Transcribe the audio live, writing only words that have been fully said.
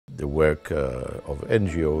The work of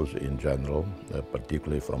NGOs in general,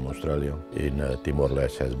 particularly from Australia, in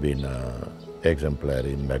Timor-Leste has been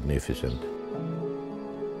exemplary and magnificent.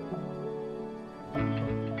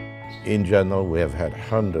 In general, we have had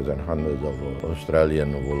hundreds and hundreds of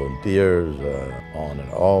Australian volunteers, on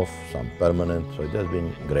and off, some permanent, so it has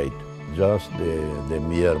been great. Just the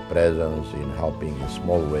mere presence in helping in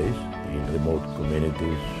small ways in remote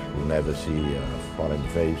communities who never see a foreign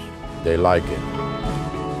face, they like it.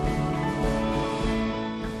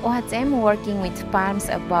 OHM working with palms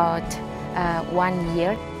about 1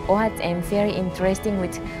 year. OHM very interesting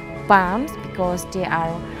with palms because they are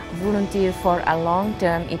volunteer for a long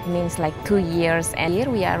term. It means like 2 years, and here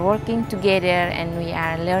we are working together and we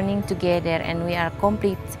are learning together and we are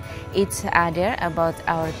complete each other about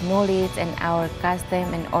our knowledge and our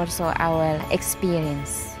custom and also our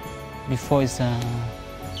experience. Before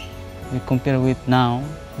we compare with now,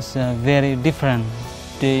 it's very different.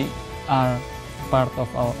 They are part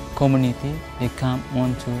of our community. They come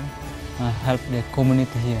on to help the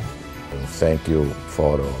community here. Thank you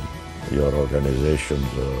for your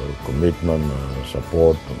organization's commitment,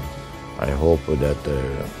 support. I hope that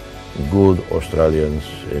good Australians,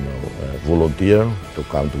 volunteer to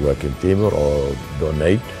come to work in Timor or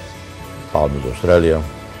donate. Palms Australia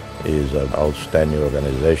is an outstanding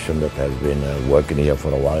organization that has been working here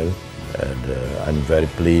for a while, and I'm very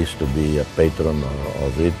pleased to be a patron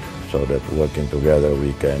of it, so that working together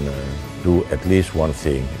we can do at least one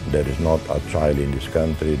thing. There is not a child in this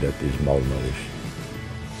country that is malnourished.